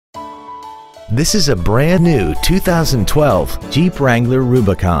This is a brand new 2012 Jeep Wrangler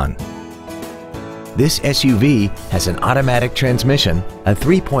Rubicon. This SUV has an automatic transmission, a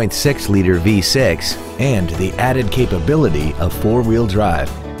 3.6-liter V6, and the added capability of four-wheel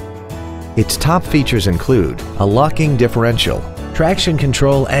drive. Its top features include a locking differential, traction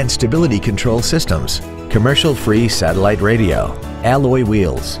control and stability control systems, commercial-free satellite radio, alloy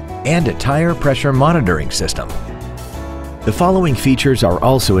wheels, and a tire pressure monitoring system. The following features are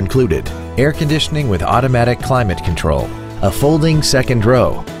also included: air conditioning with automatic climate control, a folding second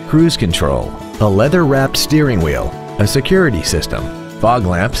row, cruise control, a leather-wrapped steering wheel, a security system, fog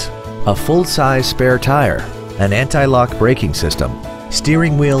lamps, a full-size spare tire, an anti-lock braking system,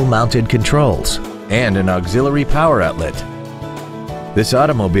 steering wheel mounted controls, and an auxiliary power outlet. This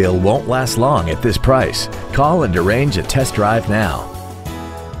automobile won't last long at this price. Call and arrange a test drive now.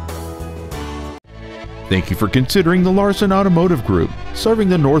 Thank you for considering the Larson Automotive Group, serving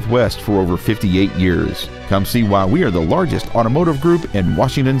the Northwest for over 58 years. Come see why we are the largest automotive group in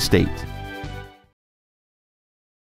Washington State.